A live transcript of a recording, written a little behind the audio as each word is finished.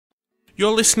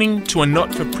You're listening to a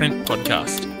not-for-print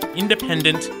podcast,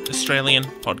 independent Australian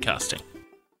podcasting.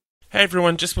 Hey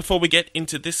everyone, just before we get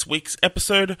into this week's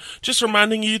episode, just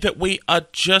reminding you that we are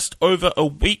just over a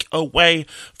week away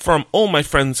from All My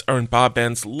Friends Are in Bar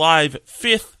Band's live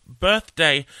 5th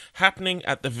birthday happening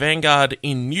at the Vanguard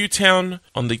in Newtown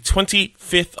on the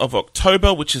 25th of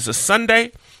October, which is a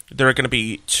Sunday. There are going to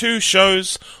be 2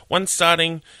 shows, one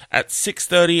starting at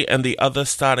 6:30 and the other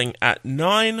starting at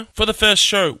 9. For the first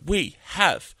show, we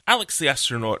have Alex the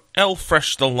Astronaut, Elle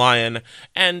Fresh the Lion,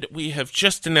 and we have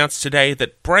just announced today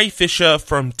that Bray Fisher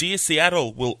from Dear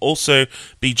Seattle will also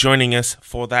be joining us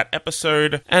for that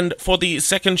episode. And for the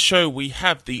second show, we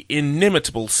have the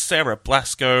inimitable Sarah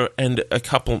Blasco and a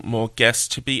couple more guests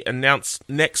to be announced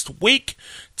next week.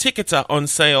 Tickets are on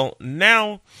sale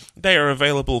now. They are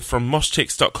available from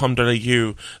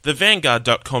moshtix.com.au,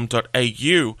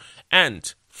 thevanguard.com.au,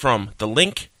 and from the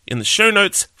link in the show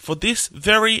notes for this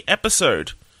very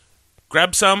episode.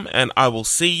 Grab some and I will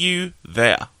see you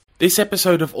there. This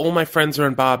episode of All My Friends Are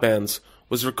in Bar Bands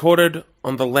was recorded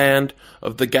on the land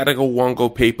of the Gadigal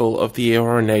Wangal people of the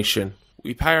Eora Nation.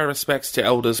 We pay our respects to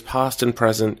elders past and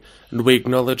present, and we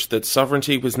acknowledge that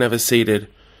sovereignty was never ceded,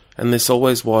 and this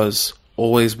always was,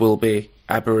 always will be,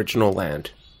 Aboriginal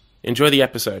land. Enjoy the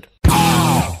episode.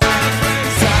 Bar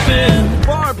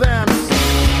Bands.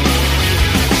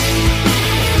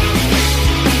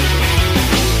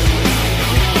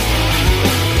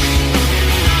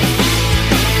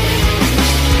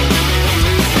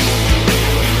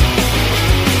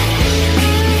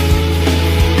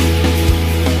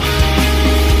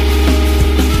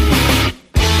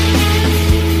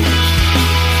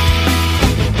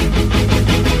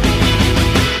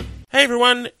 Hey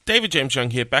everyone, David James Young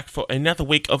here, back for another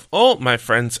week of All My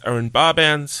Friends Are in Bar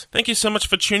Bands. Thank you so much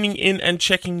for tuning in and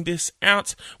checking this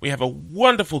out. We have a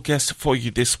wonderful guest for you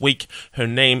this week. Her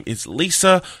name is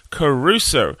Lisa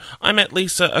Caruso. I met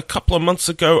Lisa a couple of months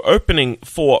ago opening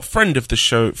for friend of the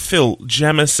show, Phil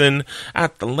Jamison,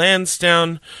 at the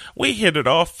Lansdowne. We hit it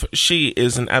off. She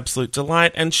is an absolute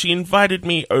delight, and she invited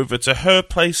me over to her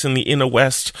place in the Inner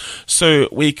West so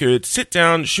we could sit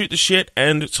down, shoot the shit,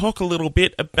 and talk a little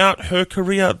bit about her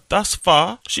career thus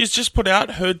far. She's just put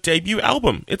out her debut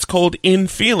album. It's called In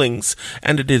Feelings,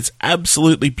 and it is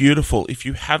absolutely beautiful. If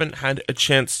you haven't had a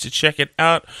chance to check it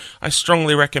out, I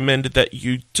strongly recommend that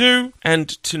you do. And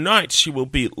tonight she will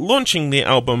be launching the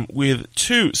album with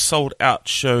 2 sold-out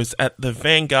shows at the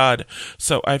Vanguard,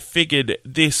 so I figured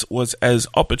this was as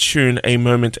opportune a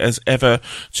moment as ever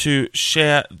to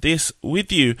share this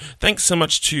with you. Thanks so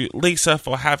much to Lisa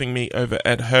for having me over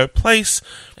at her place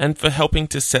and for helping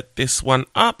to set this one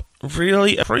up.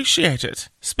 Really appreciate it.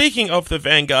 Speaking of the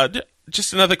Vanguard,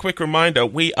 just another quick reminder,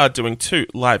 we are doing 2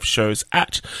 live shows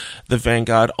at the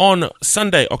Vanguard on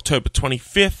Sunday, October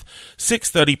 25th,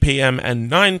 6:30pm and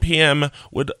 9pm.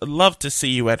 Would love to see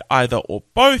you at either or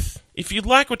both. If you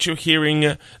like what you're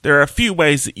hearing, there are a few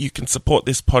ways that you can support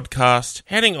this podcast.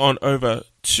 Heading on over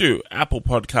to Apple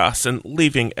Podcasts and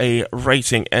leaving a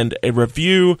rating and a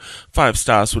review. 5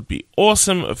 stars would be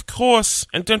awesome, of course.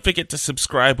 And don't forget to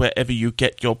subscribe wherever you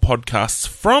get your podcasts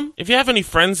from. If you have any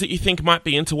friends that you think might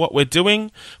be into what we're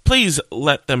doing, please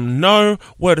let them know.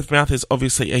 Word of mouth is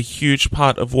obviously a huge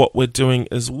part of what we're doing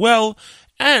as well.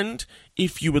 And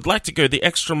if you would like to go the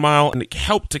extra mile and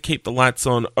help to keep the lights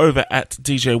on over at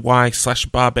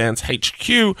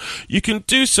DJY/BarbandsHQ, you can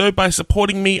do so by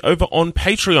supporting me over on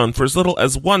Patreon. For as little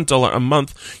as $1 a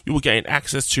month, you will gain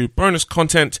access to bonus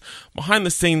content,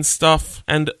 behind-the-scenes stuff,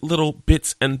 and little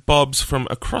bits and bobs from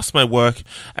across my work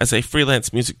as a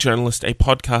freelance music journalist, a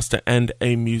podcaster, and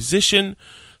a musician.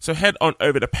 So head on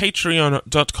over to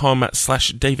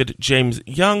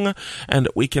patreon.com/DavidJamesYoung and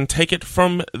we can take it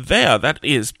from there. That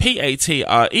is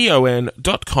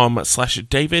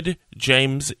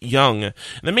patreon.com/DavidJamesYoung. In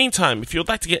the meantime, if you'd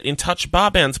like to get in touch,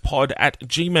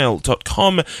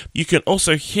 barbandspod@gmail.com. You can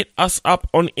also hit us up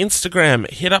on Instagram.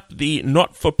 Hit up the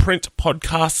Not For Print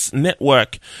Podcasts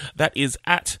Network. That is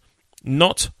at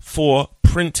Not For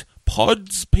Print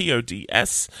Pods,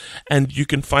 Pods, and you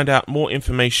can find out more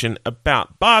information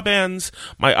about bar bands,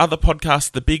 my other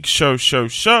podcast, The Big Show,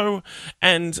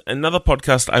 and another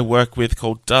podcast I work with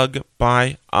called Doug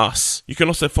by Us. You can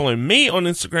also follow me on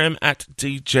Instagram at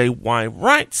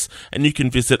DJYWrites, and you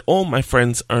can visit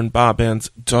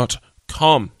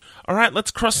allmyfriendsownbarbands.com. Alright,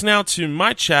 let's cross now to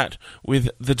my chat with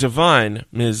the divine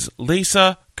Ms.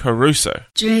 Lisa Caruso.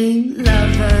 Dream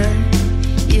lover,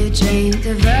 you dreamed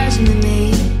a version of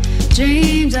me.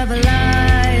 Dreams of a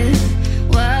life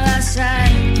while I sat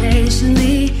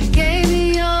patiently. Gave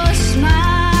me your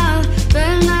smile,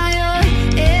 but now you're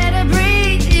here to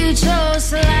breathe. You chose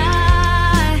to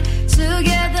lie to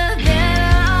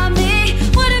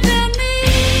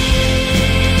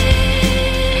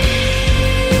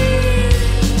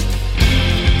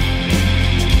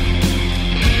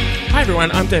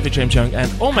everyone, I'm David James Young,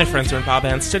 and all my friends are in bar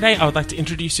bands. Today, I would like to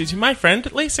introduce you to my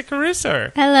friend, Lisa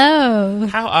Caruso. Hello.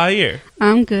 How are you?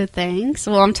 I'm good, thanks.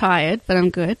 Well, I'm tired, but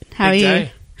I'm good. How Big are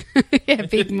day. you? Yeah,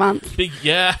 big month. Big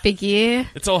year. Big year.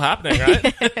 It's all happening,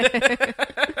 right?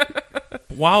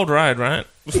 Wild ride, right?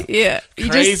 Yeah.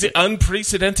 Crazy,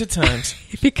 unprecedented times.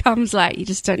 It becomes like you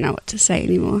just don't know what to say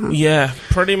anymore, huh? Yeah,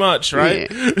 pretty much, right?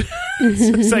 Yeah.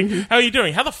 It's like, how are you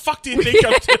doing? How the fuck do you think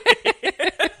I'm doing?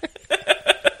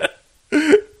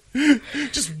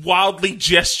 Just wildly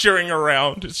gesturing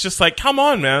around. It's just like, come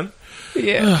on, man.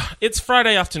 Yeah. It's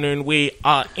Friday afternoon. We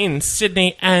are in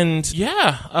Sydney, and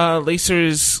Lisa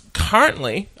is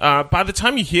currently, by the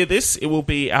time you hear this, it will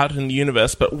be out in the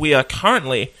universe, but we are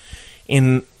currently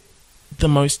in the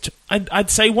most, I'd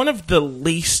say one of the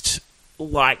least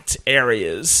liked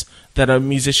areas that a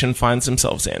musician finds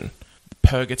themselves in.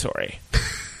 Purgatory.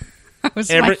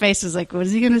 My face was like, what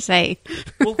is he going to say?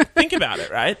 Well, think about it,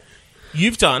 right?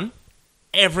 You've done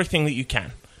everything that you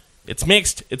can. It's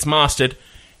mixed, it's mastered,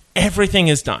 everything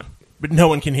is done, but no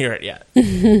one can hear it yet.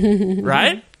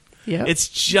 Right? Yeah. It's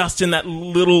just in that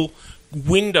little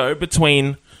window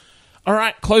between, all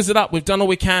right, close it up, we've done all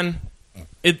we can,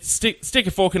 stick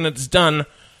a fork in it, it's done,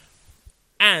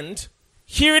 and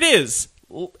here it is.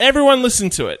 Everyone listen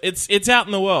to it. It's out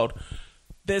in the world.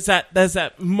 There's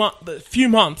that few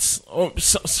months, or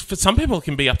for some people it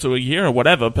can be up to a year or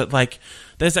whatever, but like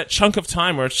there's that chunk of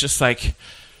time where it's just like,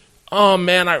 oh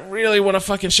man, I really want to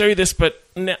fucking show you this, but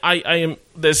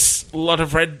there's a lot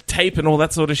of red tape and all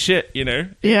that sort of shit, you know?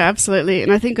 Yeah, absolutely.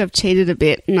 And I think I've cheated a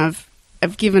bit, and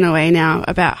I've given away now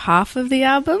about half of the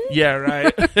album. Yeah,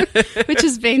 right. Which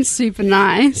has been super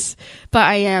nice. But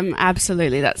I am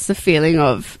absolutely, that's the feeling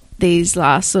of these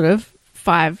last sort of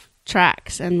 5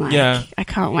 tracks, and like, Yeah. I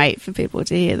can't wait for people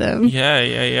to hear them.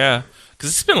 Yeah. Because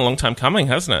it's been a long time coming,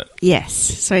 hasn't it? Yes.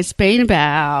 So it's been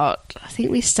about, I think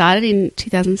we started in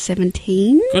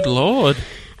 2017. Good Lord.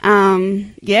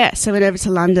 Yeah, so went over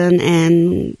to London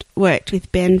and worked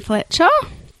with Ben Fletcher,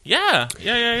 Yeah.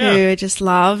 who I just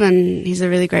love, and he's a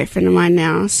really great friend of mine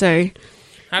now. So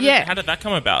How did that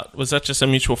come about? Was that just a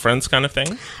mutual friends kind of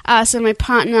thing? so my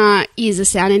partner is a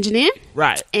sound engineer.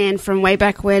 Right. And from way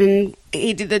back when,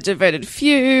 he did the Devoted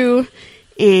Few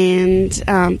and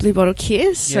Blue Bottle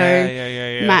Kiss. So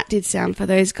Yeah. Matt did sound for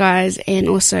those guys, and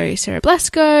also Sarah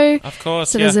Blasco. Of course,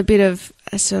 So there's a bit of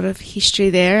a sort of history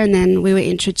there, and then we were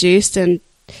introduced, and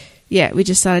we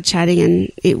just started chatting,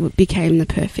 and it became the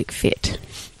perfect fit.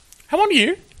 How old are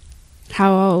you?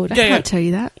 How old? I can't tell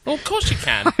you that. Well, of course you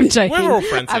can. I'm joking. We're all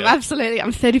friends here.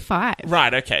 I'm 35.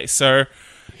 Right, okay. So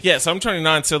I'm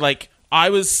 29, so like I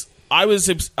was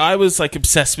like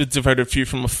obsessed with Devoted Few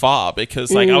from afar,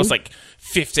 because like I was like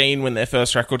 15 when their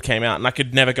first record came out, and I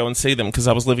could never go and see them because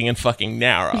I was living in fucking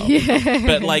Nowra. Yeah.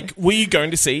 But like, were you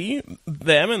going to see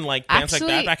them and like bands like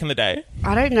that back in the day?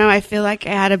 I don't know. I feel like I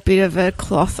had a bit of a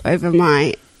cloth over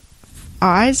my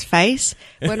face.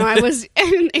 When I was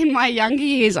in my younger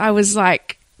years, I was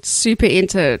like super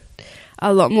into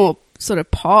a lot more sort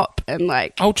of pop and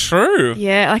like... Oh, true.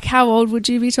 Yeah, like how old would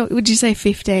you be talking? Would you say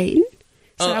 15?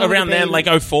 Around then, like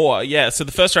 04. Yeah, so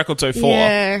the first record's 04.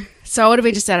 Yeah, so I would have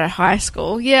been just out of high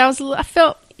school. Yeah, I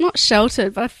felt not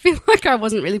sheltered, but I feel like I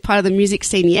wasn't really part of the music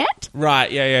scene yet.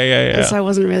 Right, yeah. So I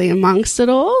wasn't really amongst it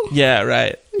all. Yeah,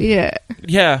 right. Yeah.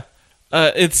 Yeah.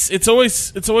 It's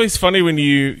always funny when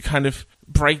you kind of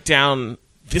break down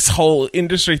this whole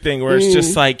industry thing where it's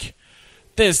just like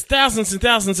there's thousands and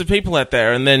thousands of people out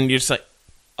there, and then you're just like,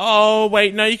 oh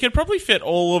wait, no, you could probably fit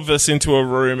all of us into a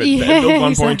room at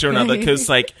one point or another, because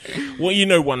like, well, you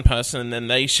know, one person, and then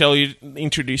they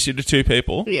introduce you to 2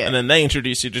 people, and then they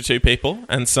introduce you to 2 people,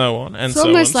 and so on, and it's so on.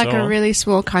 It's almost like a really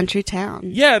small country town.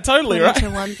 Yeah, totally, put right? Into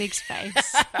one big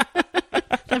space.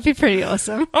 That'd be pretty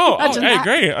awesome.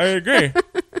 I agree.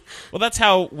 Well, that's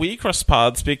how we crossed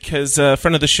paths, because a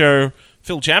friend of the show,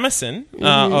 Phil Jamison,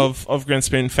 of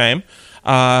Grinspoon fame,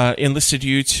 enlisted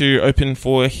you to open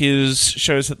for his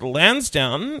shows at the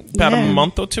Lansdowne about a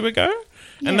month or 2 ago,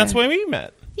 and that's where we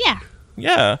met. Yeah,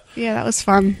 that was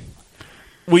fun.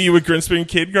 Were you a Grinspoon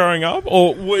kid growing up,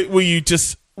 or were you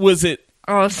just, was it?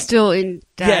 Oh, still in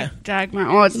Dagmar.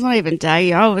 Oh, it's not even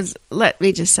Dag. Let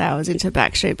me just say, I was into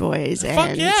Backstreet Boys.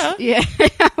 Fuck yeah. Yeah,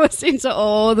 I was into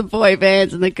all the boy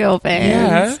bands and the girl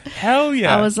bands. Yeah, hell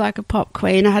yeah. I was like a pop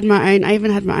queen. I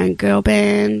even had my own girl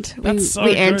band.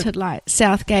 We entered like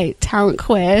Southgate Talent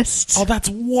Quest. Oh, that's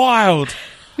wild.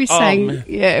 We sang.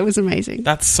 Yeah, it was amazing.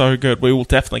 That's so good. We will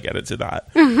definitely get into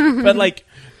that. But like,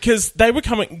 because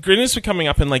Grinners were coming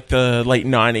up in like the late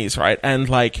 90s, right? And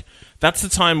like, that's the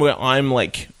time where I'm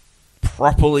like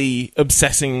properly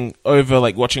obsessing over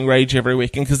like watching Rage every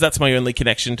weekend, because that's my only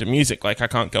connection to music. Like I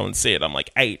can't go and see it. I'm like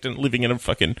 8 and living in a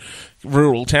fucking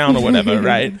rural town or whatever,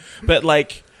 right? But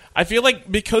like I feel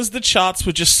like because the charts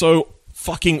were just so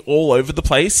fucking all over the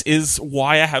place is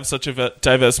why I have such a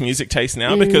diverse music taste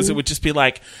now, because it would just be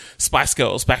like Spice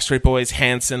Girls, Backstreet Boys,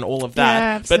 Hanson, all of that.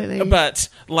 Yeah, absolutely. But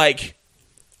like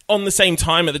on the same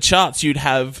time of the charts, you'd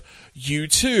have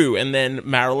U2 and then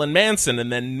Marilyn Manson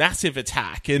and then Massive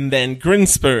Attack and then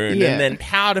Grinspoon Yeah. and then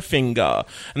Powderfinger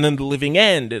and then The Living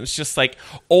End, and it's just like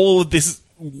all of this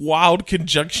wild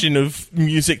conjunction of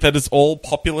music that is all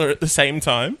popular at the same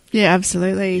time. Yeah,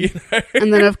 absolutely.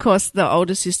 And then, of course, the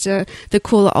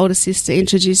cooler older sister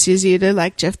introduces you to,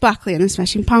 like, Jeff Buckley and the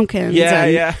Smashing Pumpkins. Yeah,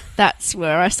 and yeah. that's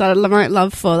where I started my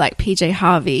love for, like, PJ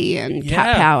Harvey and Yeah.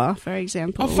 Cat Power, for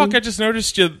example. Oh, fuck, I just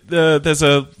noticed there's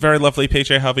a very lovely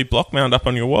PJ Harvey block mount up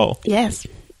on your wall. Yes.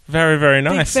 Very, very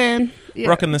nice. Big fan. Yeah.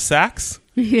 Rocking the sax.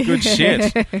 Good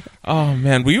shit. Oh,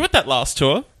 man. Were you at that last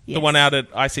tour? Yes. The one out at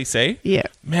ICC? Yeah.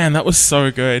 Man, that was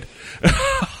so good.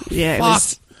 Yeah,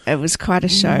 it was quite a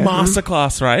show.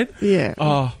 Masterclass, right? Yeah.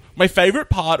 Oh, my favorite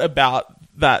part about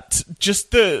that,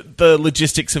 just the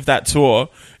logistics of that tour,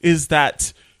 is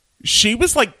that she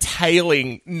was like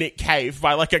tailing Nick Cave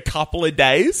by like a couple of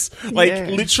days. Like Yeah.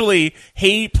 literally,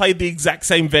 he played the exact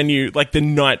same venue like the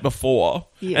night before,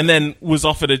 Yeah. and then was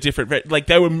offered a different. Like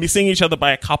they were missing each other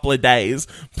by a couple of days,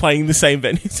 playing the same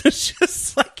venue. So it's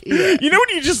just like, Yeah. you know,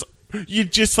 when you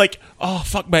just like, oh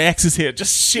fuck, my ex is here.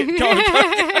 Just shit, go.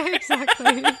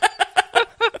 Exactly.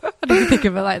 I didn't think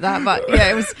of it like that, but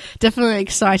yeah, it was definitely an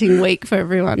exciting week for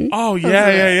everyone. Oh, Wasn't yeah,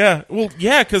 it? yeah, yeah. Well,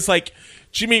 yeah, because, like,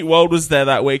 Jimmy Eat World was there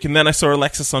that week, and then I saw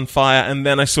Alexis on Fire, and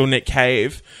then I saw Nick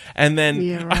Cave, and then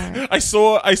Yeah, right. I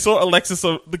saw Alexis,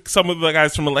 some of the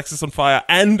guys from Alexis on Fire,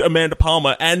 and Amanda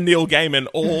Palmer, and Neil Gaiman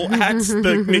all at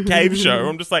the Nick Cave show.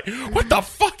 I'm just like, what the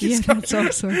fuck is Yeah, going that's on?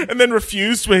 awesome. And then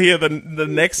Refused were here the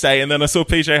next day, and then I saw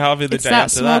PJ Harvey the It's day that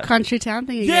after small that. country town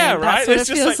thing again. Yeah, right. That's what It's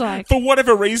it just feels like, like. for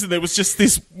whatever reason, there was just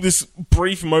this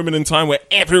brief moment in time where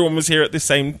everyone was here at this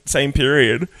same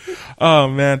period. Oh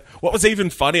man, what was even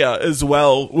funnier as well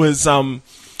was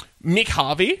Mick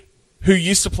Harvey, who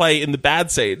used to play in the Bad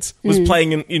Seeds, was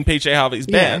playing in PJ Harvey's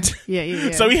band. Yeah, yeah,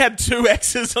 yeah. So he had two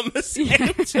exes on the same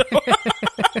tour.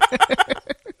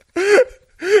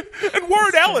 And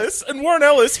Warren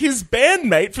Ellis, his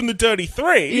bandmate from the Dirty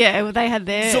Three. Yeah, well, they had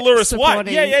their Zalouris White.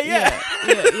 supporting- Yeah.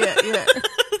 yeah.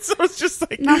 So it's just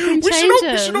like, Nothing we should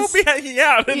changes. all be hanging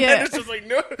out. And Yeah. then it's just like,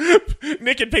 no.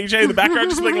 Nick and PJ in the background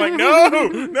just being like, no.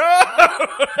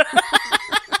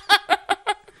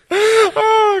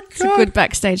 Oh, It's a good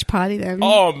backstage party then.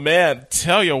 Oh man,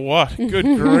 tell you what, good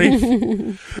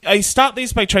grief. I start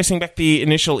these by tracing back the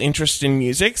initial interest in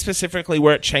music, specifically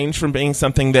where it changed from being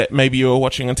something that maybe you were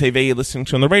watching on TV, listening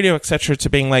to on the radio, etc., to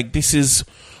being like, this is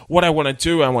what I want to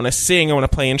do. I want to sing, I want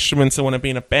to play instruments, I want to be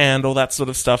in a band, all that sort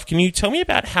of stuff. Can you tell me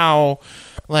about how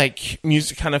like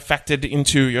music kind of factored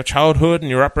into your childhood and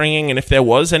your upbringing, and if there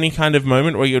was any kind of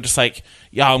moment where you're just like,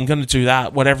 yeah, I'm going to do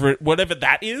that, whatever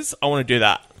that is, I want to do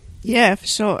that. Yeah, for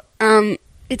sure.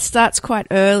 It starts quite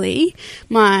early.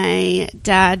 My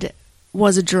dad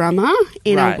was a drummer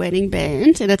in Right. a wedding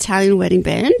band, an Italian wedding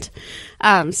band.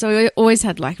 So we always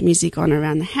had like music on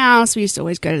around the house. We used to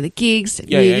always go to the gigs at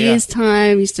New Year's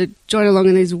time. We used to join along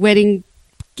in these wedding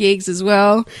gigs as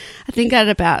well. I think at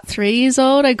about 3 years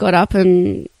old, I got up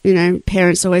and, you know,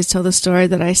 parents always tell the story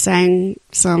that I sang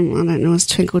some, I don't know, it was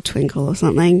Twinkle Twinkle or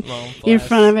something in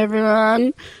front of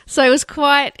everyone. So it was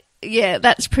quite... Yeah,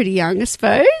 that's pretty young, I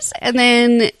suppose. And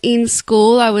then in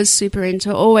school, I was super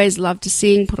into, always loved to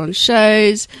sing, put on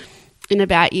shows. In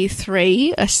about year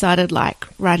 3, I started like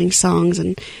writing songs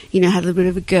and, you know, had a little bit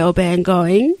of a girl band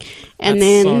going. And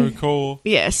That's then, so cool.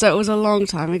 yeah, so it was a long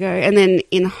time ago. And then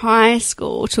in high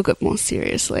school, took it more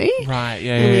seriously. Right,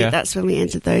 And yeah. that's when we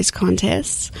entered those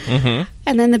contests. Mm-hmm.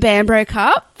 And then the band broke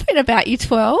up in about year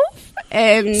 12.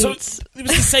 And So it was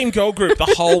the same girl group the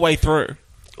whole way through.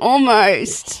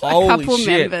 almost Holy a couple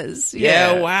shit. members.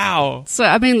 Yeah, wow. So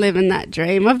I've been living that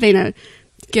dream. I've been a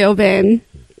girl band.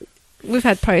 We've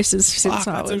had posters since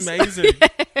I That's was amazing.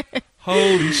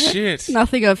 Holy shit.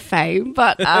 nothing of fame,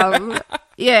 but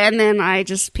yeah. And then I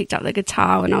just picked up the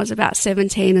guitar when I was about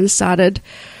 17 and started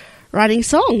writing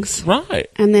songs. Right.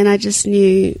 And then I just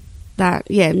knew that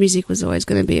music was always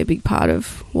going to be a big part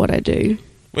of what I do.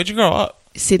 Where'd you grow up?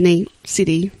 Sydney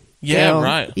City. Yeah, girl.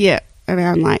 right. Yeah,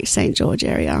 around like St. George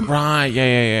area. Right,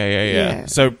 yeah. Yeah.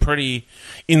 So pretty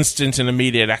instant and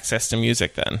immediate access to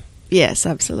music then. Yes,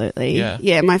 absolutely. Yeah.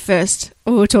 Yeah, my first...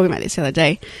 we were talking about this the other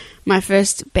day. My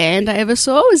first band I ever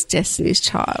saw was Destiny's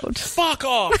Child. Fuck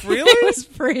off, It really? was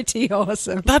pretty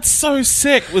awesome. That's so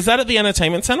sick. Was that at the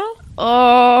Entertainment Centre?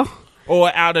 Oh,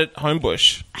 Or out at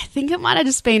Homebush? I think it might have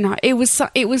just been... It was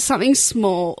something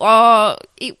small. Oh,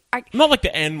 Not like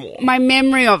the Enmore. my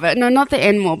memory of it... No, not the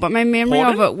Enmore, but my memory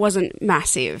Pardon? of it wasn't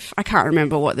massive. I can't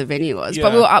remember what the venue was, Yeah.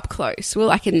 but we were up close. We were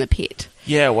like in the pit.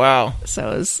 Yeah, wow. So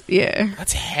it was... Yeah.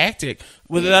 That's hectic.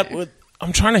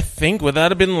 I'm trying to think. Would that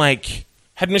have been like...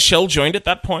 Had Michelle joined at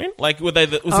that point? Like, were they?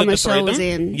 Was it the three Michelle of them? was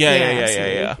in. Yeah.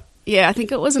 absolutely. Yeah, I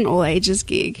think it was an all ages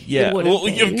gig. Yeah, It would have well,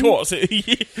 been. of course. It'd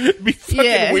be fucking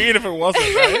Yeah. weird if it wasn't,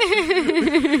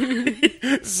 right?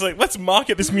 It's like, let's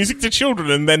market this music to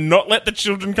children and then not let the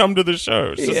children come to the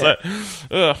show. It's just Yeah. like,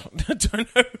 ugh, I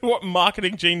don't know what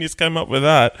marketing genius came up with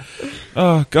that.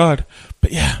 Oh, God.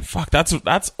 But yeah, fuck, that's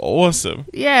awesome.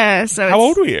 Yeah, so How it's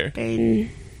old were you?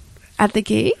 been at the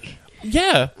gig?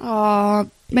 Yeah. Oh,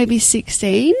 maybe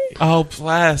 16. Oh,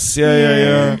 bless.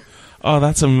 Yeah. Oh,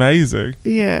 that's amazing.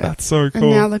 Yeah. That's so And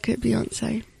cool. now look at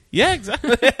Beyonce. Yeah,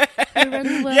 exactly. Around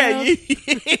the world.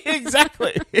 Yeah,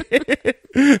 exactly.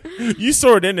 You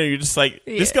saw it in there. You're just like,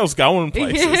 this Yeah. girl's going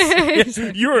places.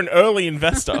 Yeah. You're an early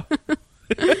investor.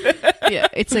 Yeah,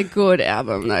 it's a good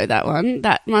album though, that one.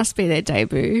 That must be their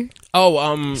debut.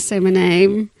 Oh, Say My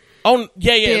Name. oh,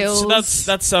 yeah. So Bills.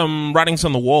 that's Writings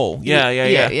on the Wall. Yeah.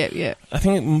 Yeah. I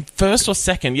think first or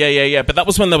second. Yeah. But that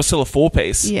was when they were still a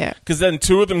 4-piece. Yeah. Because then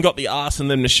 2 of them got the arse,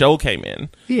 and then Michelle came in.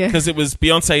 Yeah. Because it was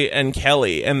Beyonce and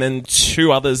Kelly, and then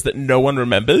 2 others that no one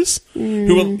remembers.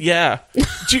 Who were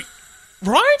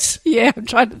right? Yeah, I'm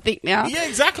trying to think now. Yeah,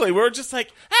 exactly. We're just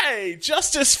like, hey,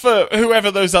 justice for whoever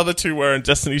those other 2 were in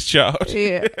Destiny's Child.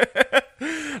 Yeah.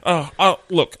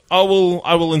 Look, I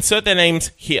will insert their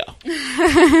names here.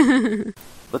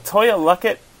 Latoya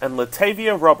Luckett and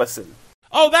Latavia Robertson.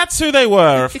 Oh, that's who they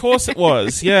were. Of course it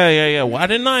was. Yeah. Why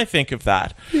didn't I think of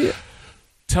that? Yeah.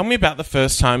 Tell me about the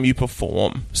first time you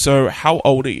perform. So, how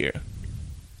old are you?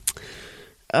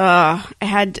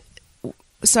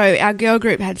 So our girl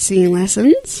group had singing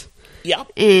lessons. Yeah.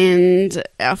 And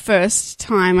our first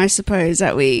time, I suppose,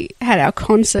 that we had our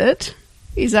concert.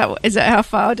 Is that how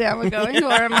far down we're going?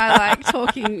 Or am I like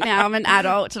talking now I'm an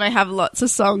adult and I have lots of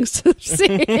songs to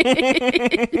sing?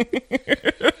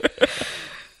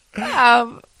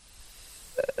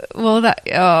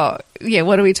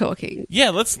 What are we talking? Yeah,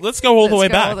 let's go all the way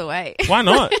Let's go back. all the way. Why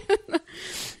not?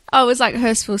 Oh, it was like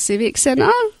Hurstville Civic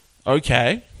Centre.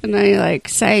 Okay. And I like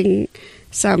sang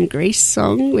some Grease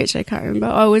song, which I can't remember.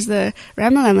 Oh, it was the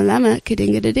Rama Lama Lama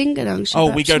Kadinga da Dinga Dong.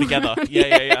 Oh, we go together.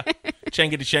 Yeah.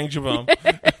 Changity Chang Jabam.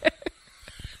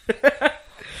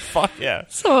 Fuck yeah.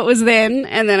 So it was then,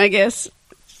 and then I guess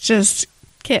just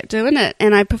kept doing it.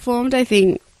 And I performed, I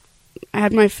think, I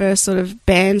had my first sort of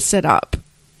band set up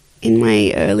in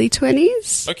my early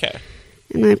 20s. Okay.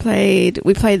 And we played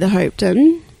the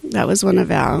Hopetoun. That was one of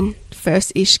our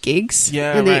first-ish gigs.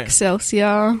 Yeah, and the right.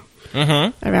 Excelsior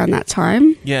Mm-hmm. around that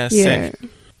time. Yeah, sick.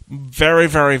 Very,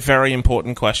 very, very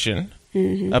important question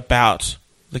about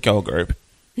the girl group.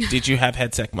 Did you have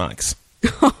headset mics?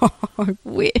 I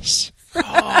wish.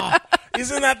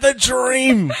 Isn't that the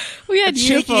dream? We had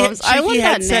uniforms. I want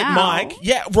that headset now. mic.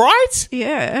 Yeah, right?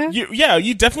 Yeah.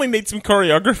 You definitely need some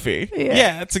choreography.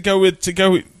 Yeah. To go with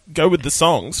the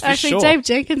songs for Actually, sure. Dave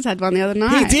Jenkins had one the other He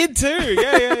night. did too.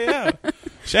 Yeah.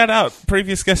 Shout out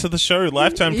previous guest of the show,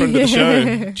 lifetime friend of the show,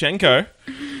 Jenko,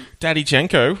 Daddy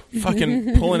Jenko,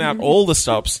 fucking pulling out all the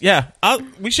stops. Yeah,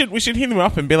 we should hit him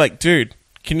up and be like, dude,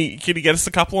 can you get us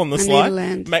a couple on the I slide?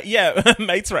 need to Yeah,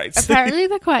 mates rates. Apparently,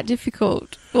 they're quite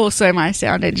difficult. Also, my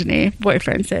sound engineer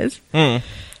boyfriend says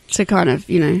to kind of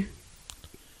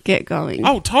get going.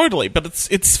 Oh, totally. But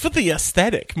it's for the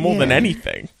aesthetic more than Yeah.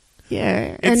 anything.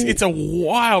 Yeah, It's a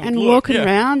wild and look. walking Yeah.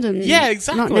 around and Yeah,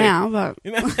 exactly. Not now, but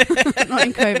not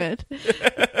in COVID.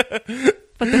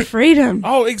 But the freedom.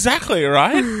 Oh, exactly,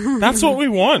 right? That's what we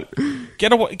want.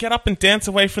 Get up and dance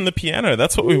away from the piano.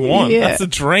 That's what we want. Yeah. That's the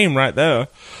dream right there.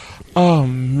 Oh,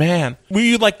 man. Were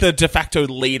you like the de facto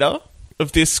leader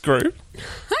of this group?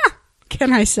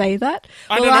 Can I say that?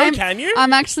 I don't know, can you?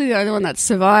 I'm actually the only one that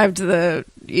survived the,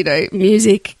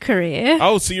 music career.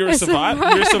 Oh, so you're a survivor.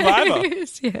 You're a survivor.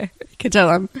 Yeah. You can tell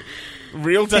I'm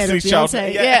Real fan of Destiny's Child.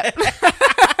 Beyonce. Yeah.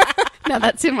 Now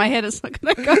that's in my head. It's not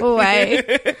going to go away.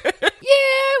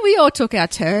 Yeah, we all took our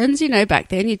turns. Back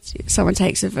then, someone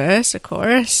takes a verse, a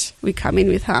chorus. We come in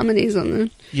with harmonies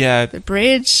on Yeah, the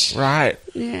bridge. right.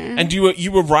 Yeah. And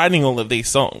you were writing all of these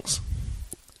songs?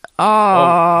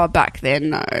 Back then,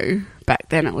 no. Back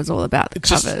then, it was all about the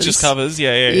covers. Just covers?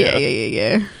 Yeah.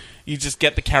 Yeah. You just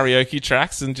get the karaoke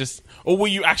tracks and just... Or were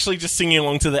you actually just singing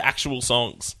along to the actual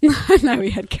songs? No, we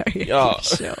had karaoke. Oh.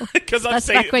 Sure. Because That's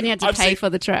back when you had to pay for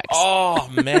the tracks. Oh,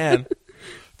 man.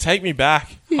 Take me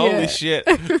back. Holy Yeah. shit.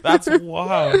 That's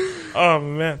wild. Oh,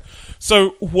 man.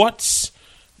 So what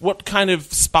kind of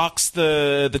sparks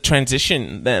the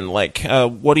transition then? Like,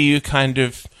 what are you kind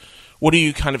of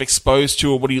exposed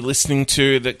to, or what are you listening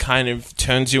to that kind of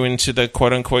turns you into the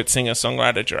quote-unquote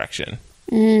singer-songwriter direction?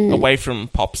 Away from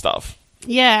pop stuff?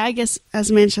 Yeah, I guess,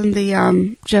 as mentioned,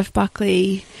 the Jeff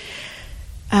Buckley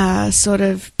sort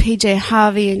of PJ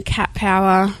Harvey and Cat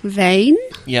Power vein.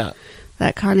 Yeah.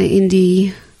 That kind of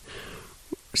indie,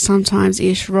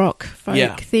 sometimes-ish rock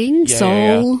folk thing,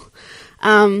 soul.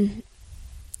 I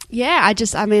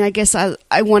guess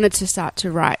I wanted to start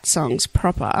to write songs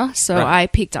proper, so Right. I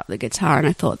picked up the guitar and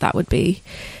I thought that would be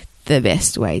the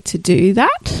best way to do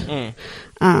that.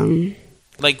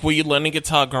 Like, were you learning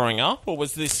guitar growing up, or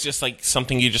was this just like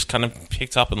something you just kind of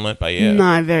picked up and learnt by ear?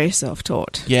 No, very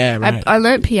self-taught. Yeah, right. I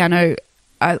learnt piano.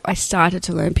 I started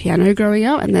to learn piano growing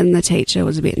up, and then the teacher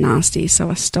was a bit nasty,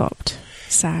 so I stopped.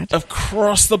 Sad.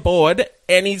 Across the board,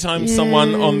 anytime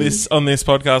someone on this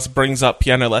podcast brings up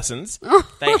piano lessons,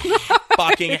 they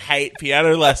fucking hate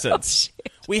piano lessons.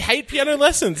 We hate piano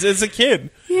lessons as a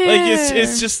kid. Yeah. Like,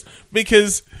 it's just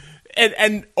because,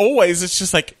 and always it's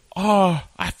just like, oh,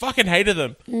 I fucking hated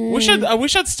them. I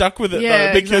wish I'd stuck with it Yeah,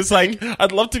 though, because exactly. like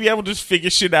I'd love to be able to just figure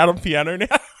shit out on piano now.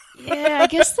 Yeah, I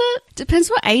guess that depends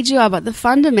what age you are, but the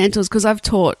fundamentals, because I've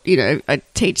taught, I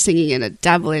teach singing and I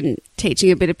dabble in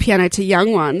teaching a bit of piano to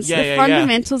young ones. Yeah, the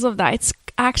fundamentals of that, it's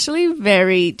actually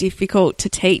very difficult to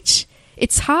teach.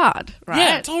 It's hard, right?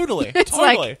 Yeah, totally. It's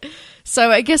Totally.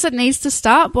 So I guess it needs to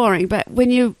start boring, but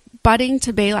when you're budding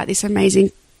to be like this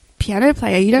amazing piano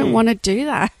player, you don't want to do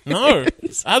that. No,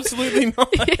 absolutely not.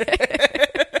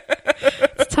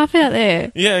 It's tough out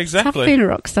there. Yeah, Tough exactly. being a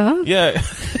rock star. Yeah.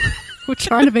 We're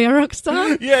trying to be a rock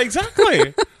star. Yeah,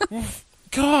 exactly.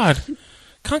 God.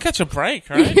 Can't catch a break,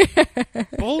 right?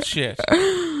 Bullshit.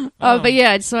 But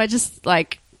yeah, so I just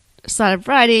started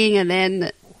writing, and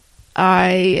then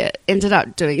I ended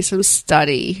up doing some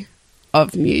study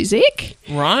of music,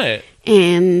 Right.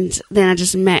 and then I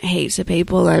just met heaps of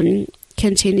people and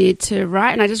continued to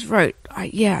write, and I just wrote.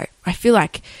 I feel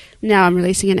like now I'm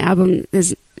releasing an album.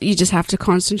 You just have to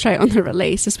concentrate on the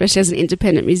release, especially as an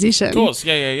independent musician. Of course.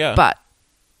 Yeah. But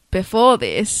before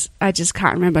this, I just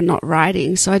can't remember not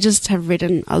writing. So I just have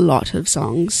written a lot of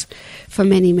songs for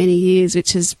many, many years,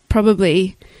 which is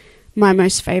probably my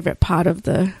most favourite part of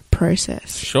the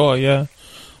process. Sure, yeah.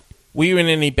 Were you in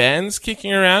any bands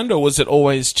kicking around, or was it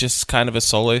always just kind of a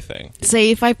solo thing? See,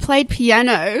 if I played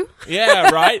piano... Yeah,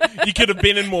 right? You could have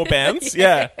been in more bands.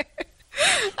 Yeah.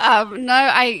 No,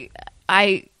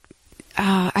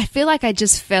 I feel like I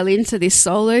just fell into this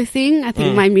solo thing. I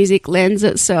think my music lends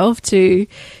itself to,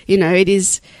 it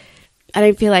is... I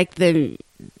don't feel like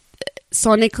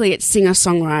sonically it's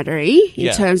singer-songwritery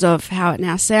in terms of how it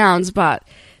now sounds, but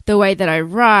the way that I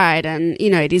write, and,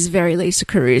 it is very Lisa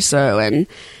Caruso.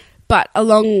 But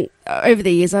over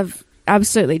the years, I've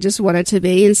absolutely just wanted to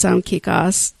be in some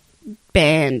kick-ass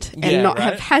band and not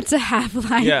have had to have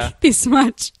this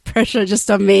much pressure just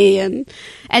on me, and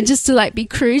just to be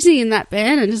cruising in that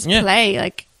band and just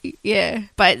play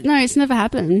but no, it's never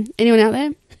happened. Anyone out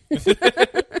there?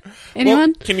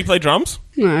 Anyone? Well, can you play drums?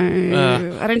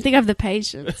 No, I don't think I have the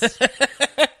patience.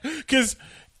 Because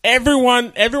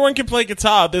everyone can play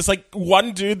guitar. There's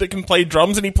one dude that can play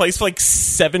drums, and he plays for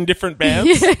 7 different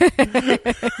bands.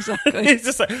 Exactly. He's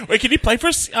just wait, can you play for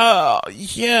us?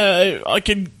 Yeah, I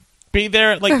can be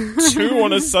there at 2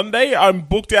 on a Sunday. I'm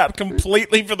booked out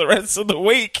completely for the rest of the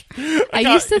week. I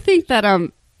used to think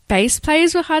that bass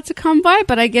players were hard to come by,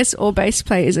 but I guess all bass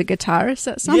players are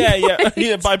guitarists at some point.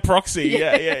 Yeah, by proxy.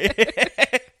 Yeah.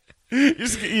 You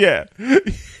just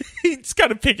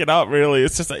kind of pick it up, really.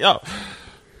 It's just well,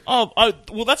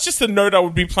 that's just the note I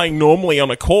would be playing normally on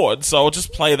a chord, so I'll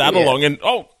just play that along, and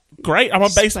great, I'm a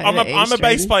bass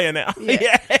player now.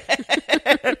 Yeah.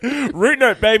 Root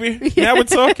note, baby. Now we're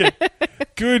talking.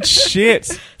 Good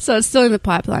shit. So it's still in the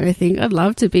pipeline, I think. I'd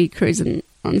love to be cruising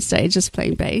on stage just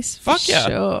playing bass. Fuck yeah.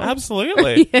 Sure.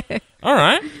 Absolutely. Yeah. All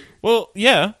right. Well,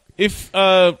 yeah. If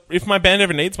my band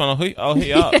ever needs one, I'll hit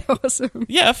you up. Yeah, awesome.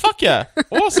 Yeah, fuck yeah.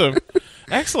 Awesome.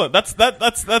 Excellent.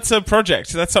 That's a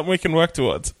project. That's something we can work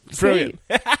towards. Brilliant.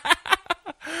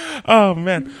 Oh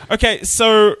man. Okay,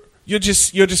 so you're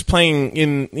just playing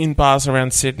in bars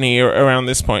around Sydney or around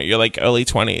this point. You're early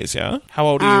 20s, yeah? How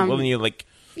old are you when you're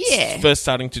first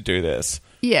starting to do this?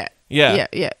 Yeah.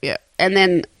 And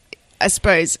then I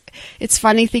suppose it's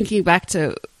funny thinking back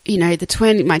to you know, my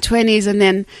 20s. And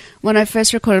then when I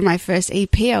first recorded my first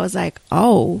EP, I was like,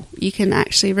 oh, you can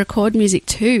actually record music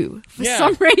too. For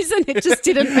some reason, it just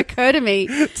didn't occur to me.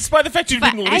 Despite the fact you've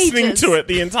been listening to it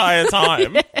the entire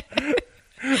time.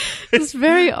 It's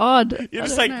very odd. You're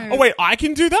just like, oh, wait, I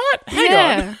can do that?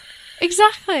 Hang on.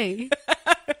 Exactly.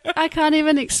 I can't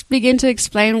even begin to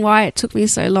explain why it took me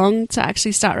so long to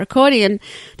actually start recording. And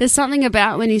there's something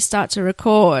about when you start to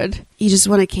record, you just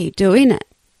want to keep doing it,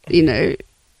 you know,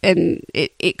 and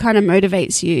it kind of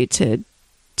motivates you to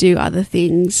do other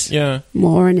things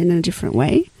more and in a different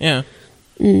way. Yeah.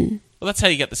 Well, that's how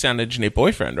you get the sound engineer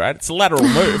boyfriend, right? It's a lateral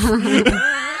move.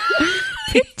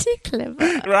 Pretty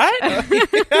clever. Right?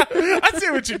 I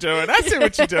see what you're doing.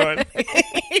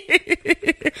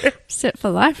 Set for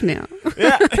life now.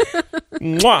 Yeah.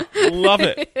 Mwah. Love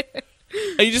it.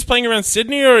 Are you just playing around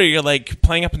Sydney, or are you like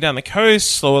playing up and down the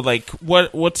coast, or like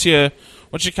what's your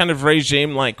kind of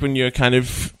regime like when you're kind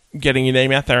of getting your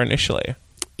name out there initially?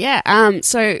 Yeah.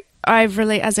 So I've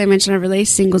as I mentioned, I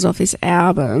released singles off this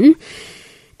album.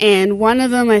 And one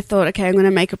of them, I thought, okay, I'm going to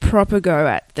make a proper go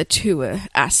at the tour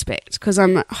aspect because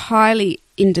I'm a highly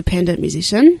independent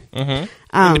musician.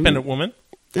 Mm-hmm. Independent woman.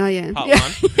 Oh, yeah. Part one.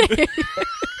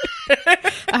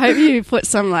 I hope you put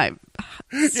some, like,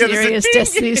 serious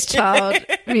Destiny's Child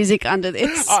music under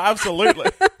this. Oh, absolutely.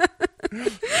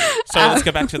 So let's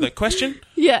go back to the question.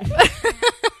 Yeah.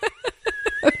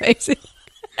 Amazing.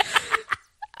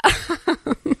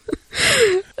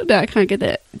 No, I can't get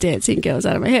the dancing girls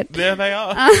out of my head. There they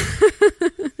are.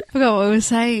 I forgot what we were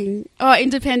saying. Oh,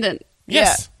 independent.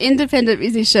 Yes. Yeah, independent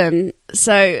musician.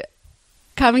 So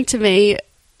coming to me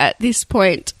at this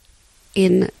point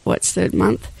in, what's the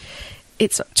month?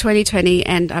 It's 2020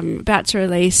 and I'm about to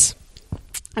release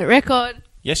a record.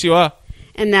 Yes, you are.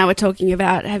 And now we're talking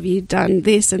about, have you done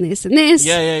this and this and this?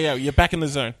 Yeah. You're back in the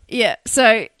zone. Yeah.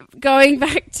 So going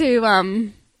back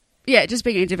to... just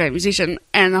being an independent musician,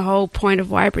 and the whole point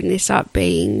of why I bring this up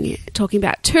talking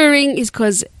about touring is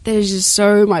because there's just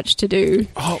so much to do.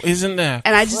 Oh, isn't there?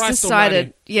 And I just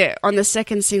decided, on the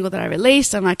second single that I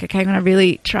released, I'm like, okay, I'm going to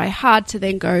really try hard to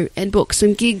then go and book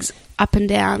some gigs up and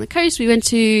down the coast. We went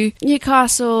to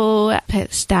Newcastle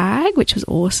at Stag, which was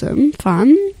awesome,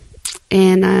 fun.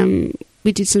 And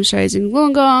we did some shows in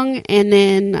Wollongong, and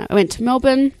then I went to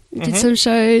Melbourne, did some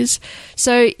shows.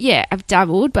 So, yeah, I've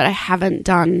dabbled, but I haven't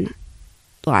done,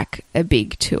 like, a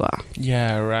big tour.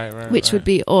 Yeah, right. Which would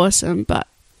be awesome, but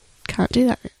can't do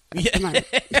that. Yeah.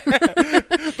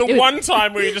 The one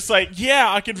time where you're just like,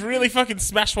 yeah, I could really fucking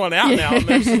smash one out now. And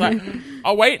then it's like,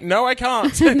 oh, wait, no, I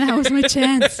can't. That was my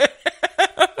chance.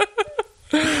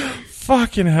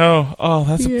 Fucking hell. Oh,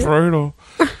 that's brutal.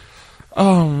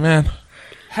 Oh, man.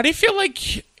 How do you feel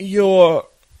like your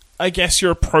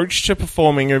approach to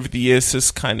performing over the years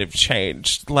has kind of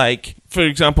changed? Like, for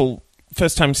example,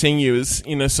 first time seeing you is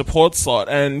in a support slot,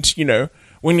 and, you know,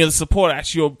 when you're the support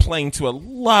act, you're playing to a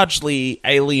largely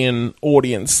alien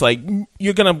audience. Like,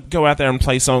 you're going to go out there and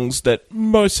play songs that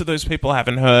most of those people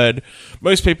haven't heard.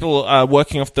 Most people are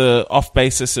working off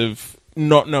basis of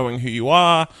not knowing who you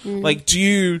are. Like, do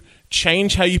you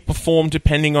change how you perform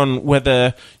depending on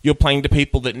whether you're playing to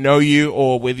people that know you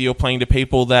or whether you're playing to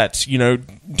people that, you know,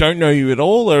 don't know you at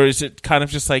all? Or is it kind of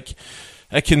just like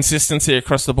a consistency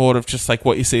across the board of just like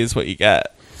what you see is what you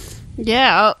get?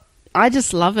 Yeah, I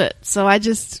just love it. So I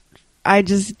just I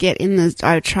try to get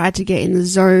in the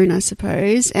zone, I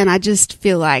suppose, and I just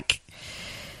feel like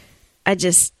I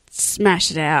just smash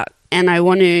it out, and I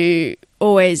want to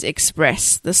always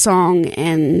express the song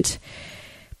and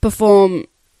perform,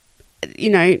 you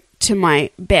know, to my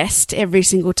best every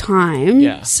single time.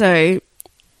 Yeah. So,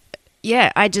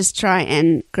 yeah, I just try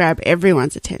and grab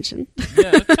everyone's attention.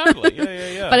 Yeah, totally.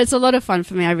 Yeah. But it's a lot of fun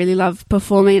for me. I really love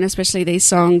performing, and especially these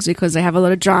songs because they have a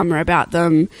lot of drama about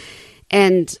them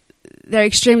and they're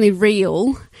extremely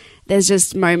real. There's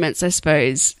just moments, I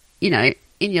suppose, you know,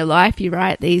 in your life you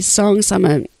write these songs. Some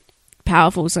are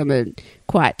powerful, some are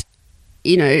quite,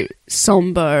 you know,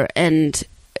 somber, and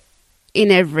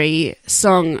in every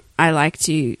song I like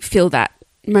to feel that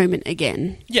moment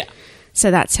again. Yeah.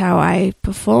 So that's how I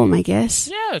perform, I guess.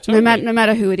 Yeah, totally. No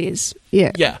matter who it is.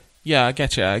 Yeah. Yeah, I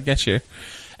get you.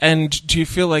 And do you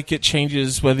feel like it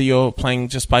changes whether you're playing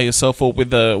just by yourself or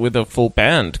with a full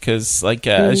band? Because, like,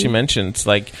 as you mentioned,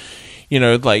 like, you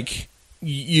know, like,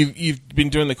 you've been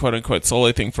doing the quote-unquote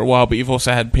solo thing for a while, but you've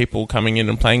also had people coming in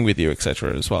and playing with you,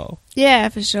 etc. as well. Yeah,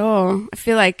 for sure. I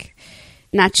feel like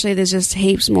naturally there's just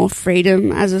heaps more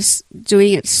freedom as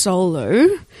doing it solo,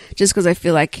 just because I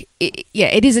feel like,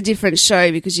 it is a different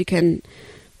show because you can,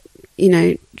 you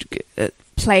know,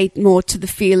 play more to the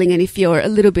feeling, and if you're a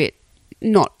little bit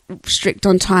not strict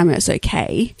on time. It's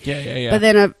okay. Yeah. But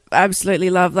then I absolutely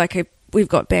love, like, we've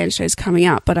got band shows coming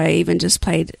up, but I even just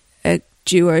played a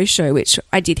duo show, which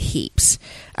I did heaps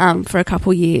for a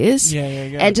couple years. Yeah.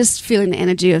 And just feeling the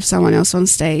energy of someone else on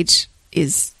stage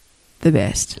is the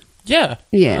best. Yeah.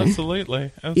 Yeah.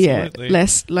 Absolutely. Yeah,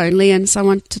 less lonely and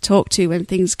someone to talk to when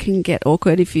things can get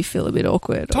awkward if you feel a bit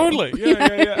awkward. Totally.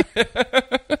 Yeah.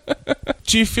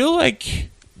 Do you feel like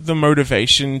the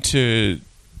motivation to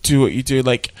do what you do,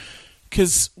 like,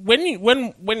 because when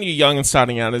you're young and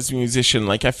starting out as a musician,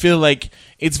 like, I feel like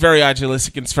it's very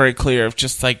idealistic and it's very clear of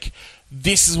just like,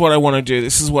 this is what I want to do,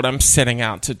 this is what I'm setting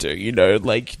out to do, you know,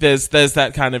 like there's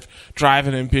that kind of drive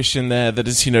and ambition there that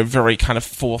is, you know, very kind of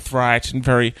forthright and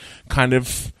very kind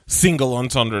of single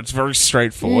entendre. It's very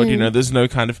straightforward, you know, there's no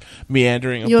kind of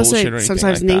meandering or you bullshit or also anything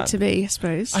sometimes like need that. to be, I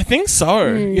suppose. I think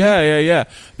so. Yeah.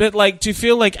 But like, do you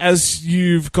feel like as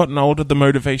you've gotten older, the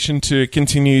motivation to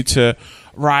continue to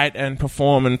write and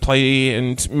perform and play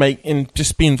and make and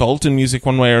just be involved in music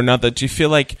one way or another, do you feel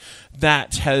like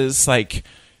that has like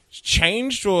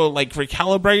changed or like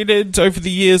recalibrated over the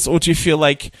years, or do you feel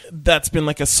like that's been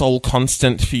like a sole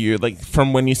constant for you, like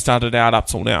from when you started out up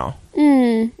till now?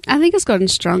 I think it's gotten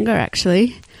stronger,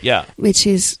 actually. Yeah. Which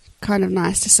is kind of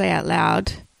nice to say out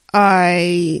loud.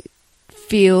 I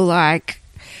feel like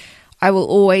I will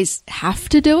always have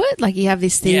to do it. Like, you have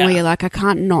this thing where you're like, I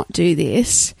can't not do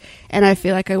this. And I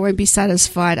feel like I won't be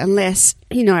satisfied unless,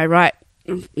 you know, I write,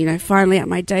 you know, finally at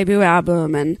my debut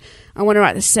album, and I want to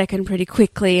write the second pretty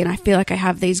quickly, and I feel like I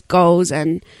have these goals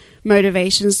and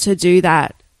motivations to do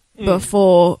that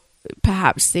before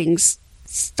perhaps things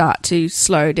start to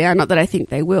slow down. Not that I think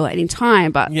they will at any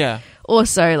time, but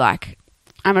also, like,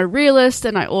 I'm a realist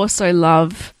and I also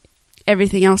love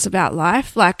everything else about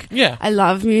life. Like, I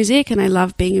love music and I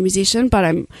love being a musician, but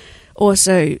I'm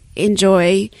also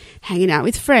enjoy hanging out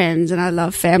with friends and I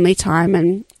love family time,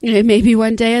 and, you know, maybe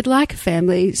one day I'd like a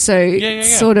family. So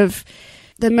sort of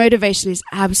the motivation is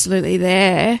absolutely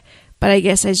there, but I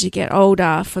guess as you get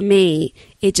older, for me,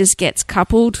 it just gets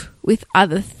coupled with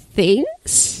other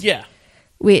things. Yeah.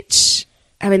 Which,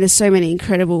 I mean, there's so many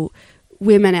incredible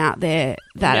women out there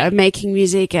that are making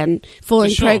music and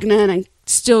falling pregnant and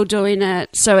still doing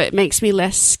it, so it makes me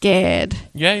less scared.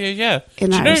 Yeah. Do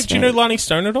you know Lani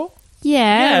Stone at all?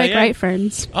 Yeah, we're great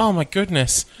friends. Oh my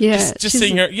goodness. Yeah. Just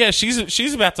seeing her. Yeah,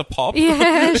 she's about to pop.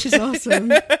 Yeah, she's awesome.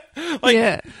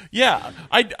 Like, yeah.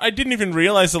 I didn't even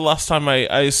realize the last time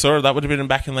I saw her, that would have been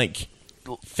back in like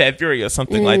February or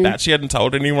something like that. She hadn't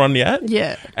told anyone yet.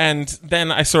 Yeah. And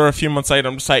then I saw her a few months later.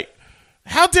 I'm just like,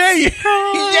 how dare you?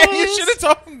 Yeah, you should have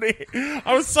told me.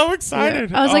 I was so excited.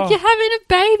 Yeah. I was like, you're having a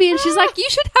baby. And she's like, you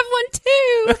should have one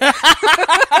too.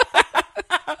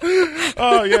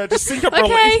 Oh, yeah. Just sync up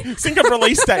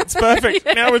release dates. Perfect.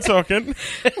 Yeah. Now we're talking.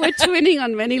 We're twinning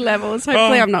on many levels.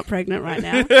 Hopefully I'm not pregnant right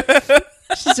now.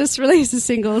 She's just released a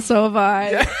single, so have I.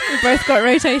 Yeah. We both got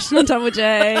rotation on Double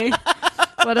J.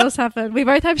 What else happened? We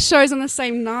both have shows on the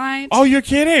same night. Oh, you're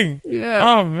kidding? Yeah.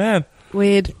 Oh, man.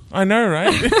 Weird. I know,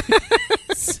 right?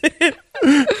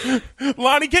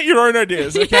 Lani, get your own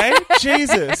ideas, okay?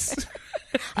 Jesus.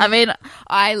 I mean,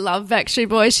 I love Backstreet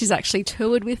Boys. She's actually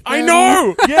toured with them. I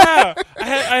know. Yeah. I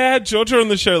had Georgia on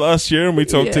the show last year and we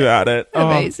talked about it.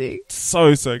 Amazing.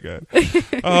 So good.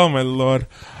 Oh, my Lord.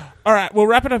 All right, we'll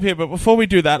wrap it up here, but before we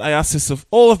do that, I ask this of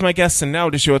all of my guests, and now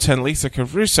it is your turn, Lisa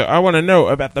Caruso. I want to know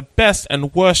about the best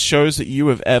and worst shows that you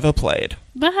have ever played.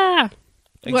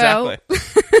 Exactly.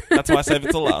 That's why I saved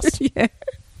it to last. Yeah.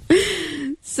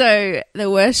 So, the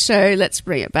worst show, let's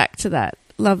bring it back to that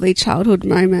lovely childhood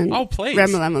moment. Oh, please.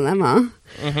 Rama Lama Lama.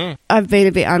 Mm-hmm. I've been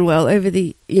a bit unwell over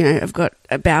I've got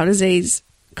a bowel disease,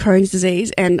 Crohn's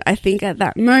disease, and I think at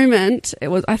that moment, I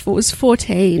thought it was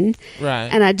 14. Right.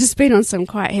 And I'd just been on some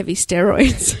quite heavy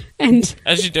steroids. And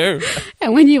as you do.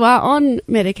 And when you are on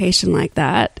medication like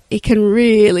that, it can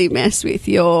really mess with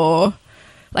your...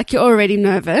 Like, you're already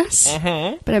nervous,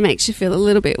 but it makes you feel a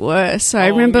little bit worse. So I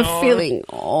remember feeling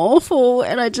awful,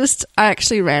 and I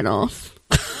actually ran off.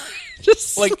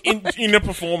 Just like in a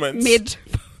performance?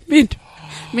 Mid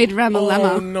Rama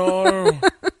Lama. Oh, no.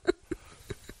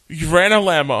 You ran a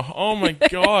llama. Oh, my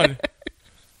God.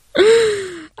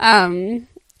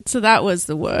 So that was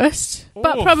the worst,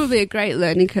 but probably a great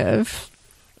learning curve.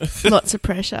 Lots of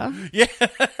pressure. Yeah.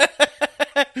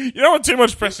 You don't want too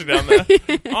much pressure down there.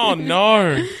 Oh,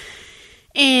 no.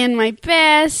 And my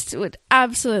best would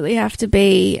absolutely have to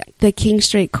be the King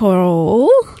Street Choral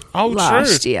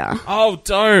last year. Oh,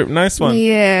 dope. Nice one.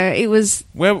 Yeah, it was...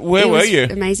 Where were you?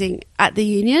 Amazing. At the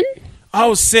Union.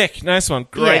 Oh, sick. Nice one.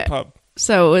 Great pub.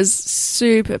 So it was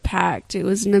super packed. It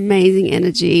was an amazing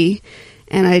energy.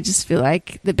 And I just feel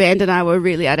like the band and I were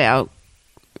really at a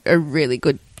really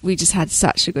good, we just had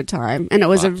such a good time. And it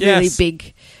was a really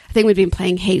big, I think we'd been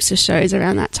playing heaps of shows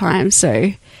around that time,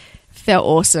 so felt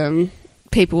awesome.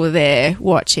 People were there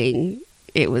watching.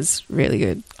 It was really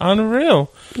good.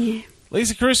 Unreal. Yeah.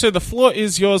 Lisa Caruso, the floor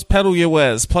is yours. Peddle your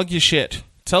wares. Plug your shit.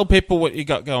 Tell people what you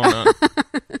got going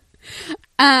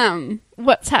on.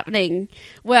 What's happening?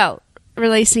 Well,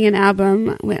 releasing an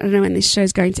album. I don't know when this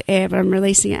show's going to air, but I'm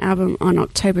releasing an album on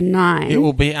October 9. It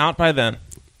will be out by then.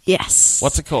 Yes.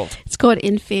 What's it called? It's called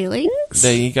In Feelings.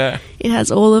 There you go. It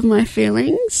has all of my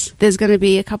feelings. There's going to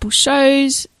be a couple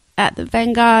shows at the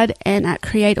Vanguard and at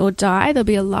Create or Die. There'll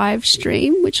be a live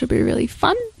stream, which will be really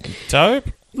fun. Dope.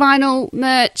 Vinyl,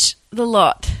 merch, the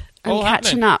lot. I'm All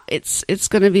catching happening. up. It's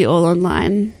going to be all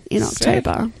online in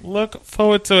October. Sick. Look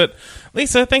forward to it.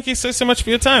 Lisa, thank you so much for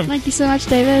your time. Thank you so much,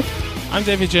 David. I'm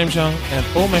David James Young, and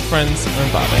all my friends are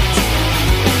in Barbados.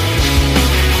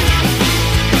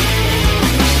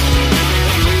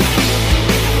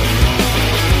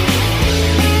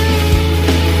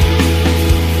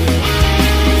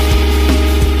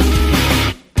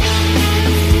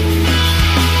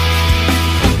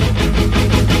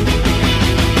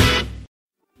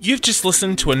 You've just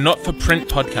listened to a not-for-print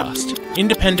podcast,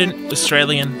 independent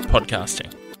Australian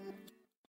podcasting.